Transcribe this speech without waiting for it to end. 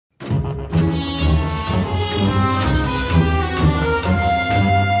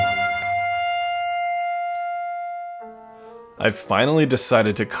I've finally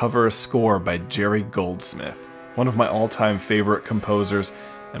decided to cover a score by Jerry Goldsmith, one of my all-time favorite composers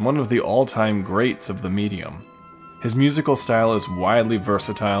and one of the all-time greats of the medium. His musical style is widely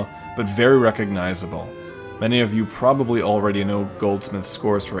versatile, but very recognizable. Many of you probably already know Goldsmith's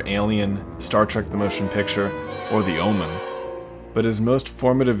scores for Alien, Star Trek the Motion Picture, or The Omen. But his most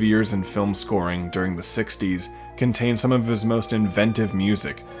formative years in film scoring during the 60s contain some of his most inventive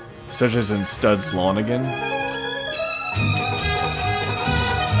music, such as in Stud's Lawnigin,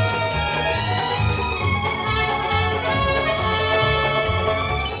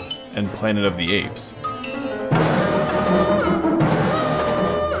 and Planet of the Apes.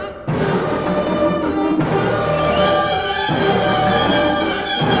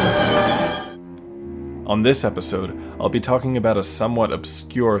 On this episode, I'll be talking about a somewhat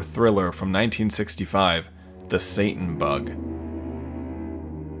obscure thriller from 1965, The Satan Bug.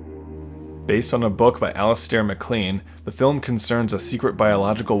 Based on a book by Alistair MacLean, the film concerns a secret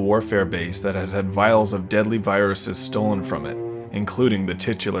biological warfare base that has had vials of deadly viruses stolen from it, including the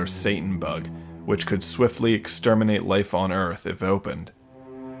titular Satan Bug, which could swiftly exterminate life on Earth if opened.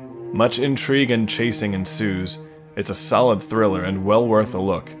 Much intrigue and chasing ensues. It's a solid thriller and well worth a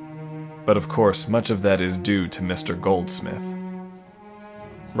look. But of course, much of that is due to Mr. Goldsmith.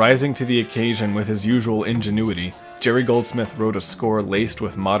 Rising to the occasion with his usual ingenuity, Jerry Goldsmith wrote a score laced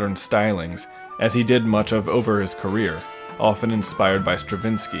with modern stylings, as he did much of over his career, often inspired by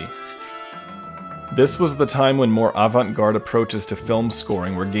Stravinsky. This was the time when more avant-garde approaches to film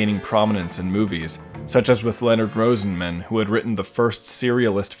scoring were gaining prominence in movies, such as with Leonard Rosenman, who had written the first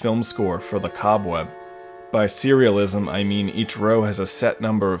serialist film score for The Cobweb. By serialism, I mean each row has a set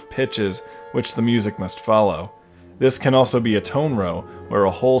number of pitches which the music must follow. This can also be a tone row, where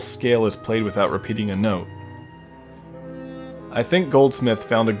a whole scale is played without repeating a note. I think Goldsmith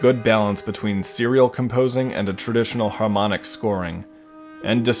found a good balance between serial composing and a traditional harmonic scoring.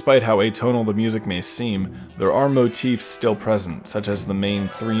 And despite how atonal the music may seem, there are motifs still present, such as the main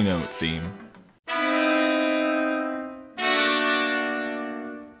three-note theme.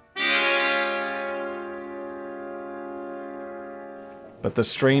 But the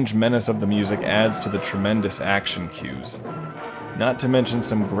strange menace of the music adds to the tremendous action cues. Not to mention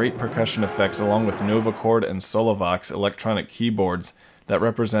some great percussion effects along with Novacord and Solovox electronic keyboards that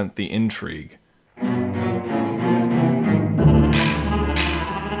represent the intrigue.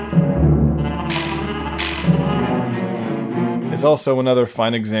 It's also another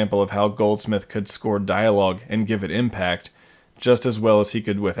fine example of how Goldsmith could score dialogue and give it impact, just as well as he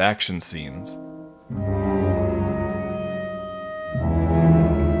could with action scenes.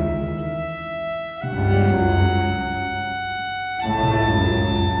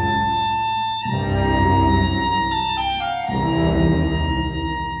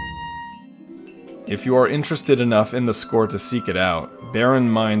 If you are interested enough in the score to seek it out, bear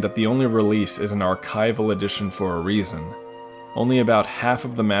in mind that the only release is an archival edition for a reason. Only about half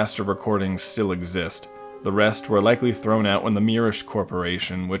of the master recordings still exist. The rest were likely thrown out when the Mirisch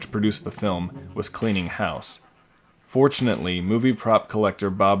Corporation, which produced the film, was cleaning house. Fortunately, movie prop collector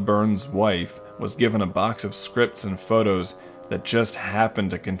Bob Burns' wife was given a box of scripts and photos that just happened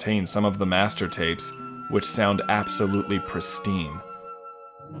to contain some of the master tapes, which sound absolutely pristine.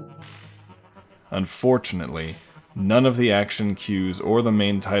 Unfortunately, none of the action cues or the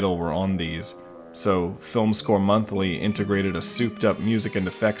main title were on these, so Film Score Monthly integrated a souped-up music and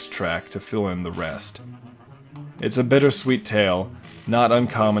effects track to fill in the rest. It's a bittersweet tale, not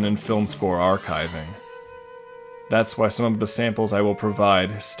uncommon in film score archiving. That's why some of the samples I will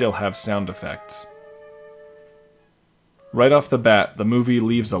provide still have sound effects. Right off the bat, the movie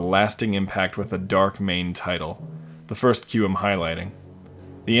leaves a lasting impact with a dark main title, the first cue I'm highlighting.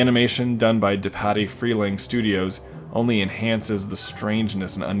 The animation, done by DePatie Freeling Studios, only enhances the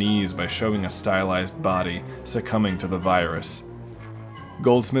strangeness and unease by showing a stylized body succumbing to the virus.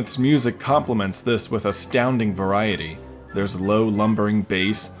 Goldsmith's music complements this with astounding variety. There's low, lumbering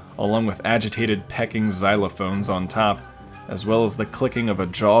bass, along with agitated pecking xylophones on top, as well as the clicking of a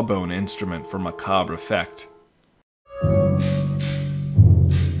jawbone instrument for macabre effect.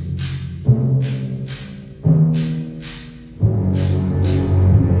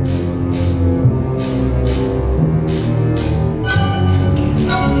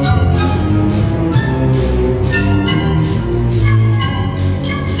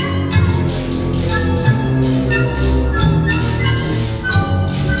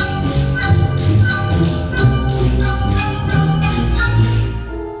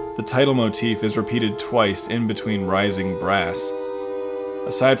 The title motif is repeated twice in between rising brass.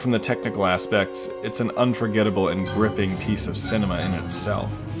 Aside from the technical aspects, it's an unforgettable and gripping piece of cinema in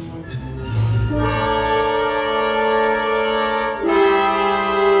itself.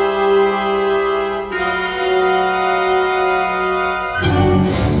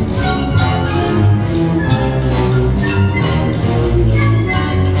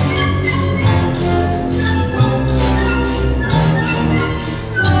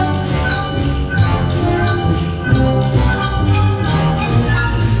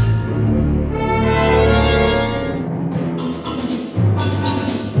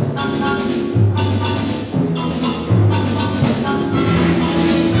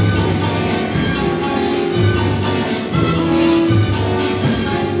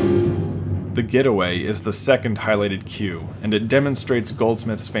 The Getaway is the second highlighted cue, and it demonstrates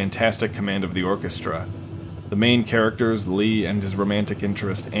Goldsmith's fantastic command of the orchestra. The main characters, Lee and his romantic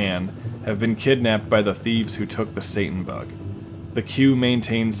interest, Anne, have been kidnapped by the thieves who took the Satan bug. The cue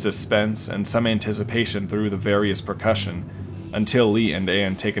maintains suspense and some anticipation through the various percussion, until Lee and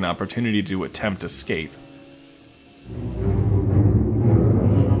Anne take an opportunity to attempt escape.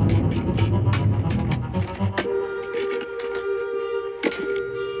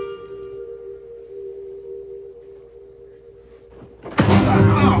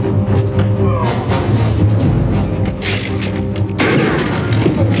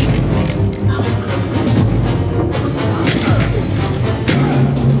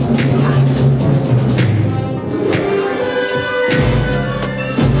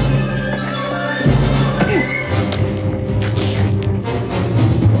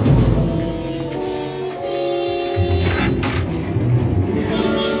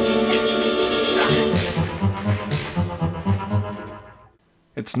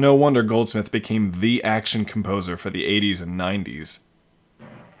 It's no wonder Goldsmith became the action composer for the 80s and 90s.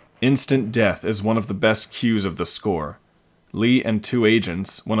 Instant death is one of the best cues of the score. Lee and two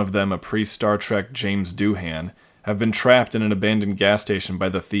agents, one of them a pre-Star Trek James Doohan, have been trapped in an abandoned gas station by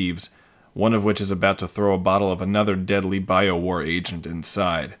the thieves, one of which is about to throw a bottle of another deadly bio-war agent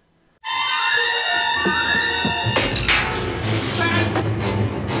inside.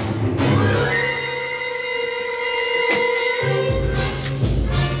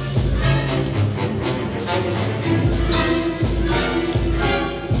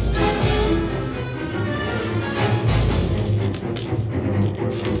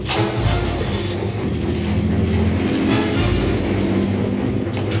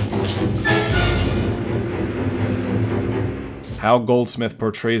 How Goldsmith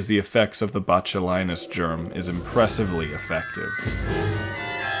portrays the effects of the botulinus germ is impressively effective.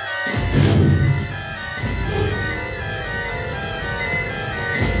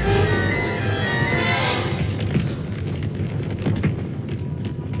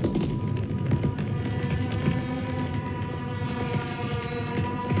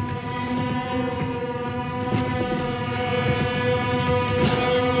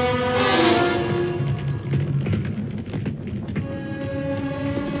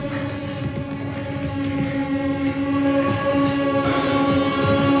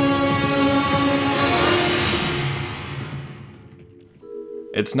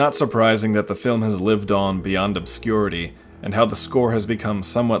 It's not surprising that the film has lived on beyond obscurity, and how the score has become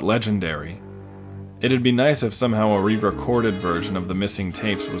somewhat legendary. It'd be nice if somehow a re-recorded version of the missing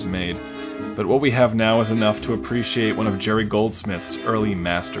tapes was made, but what we have now is enough to appreciate one of Jerry Goldsmith's early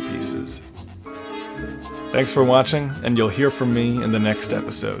masterpieces. Thanks for watching, and you'll hear from me in the next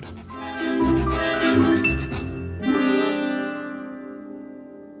episode.